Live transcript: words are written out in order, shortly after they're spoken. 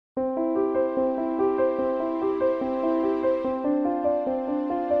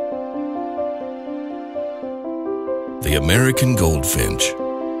the American goldfinch.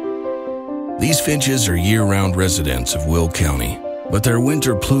 These finches are year-round residents of Will County, but their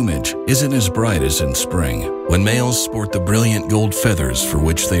winter plumage isn't as bright as in spring, when males sport the brilliant gold feathers for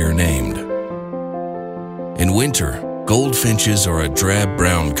which they are named. In winter, goldfinches are a drab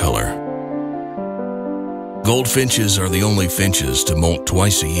brown color. Goldfinches are the only finches to molt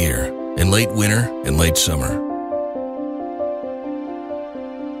twice a year, in late winter and late summer.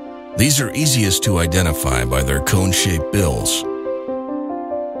 These are easiest to identify by their cone-shaped bills.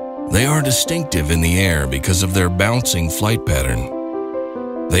 They are distinctive in the air because of their bouncing flight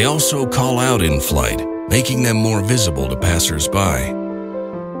pattern. They also call out in flight, making them more visible to passers-by.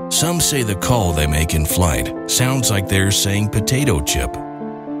 Some say the call they make in flight sounds like they're saying potato chip.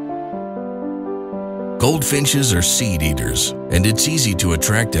 Goldfinches are seed eaters, and it's easy to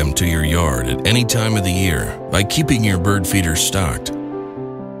attract them to your yard at any time of the year by keeping your bird feeders stocked.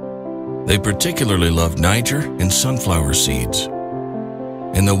 They particularly love Niger and sunflower seeds.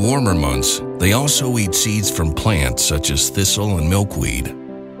 In the warmer months, they also eat seeds from plants such as thistle and milkweed.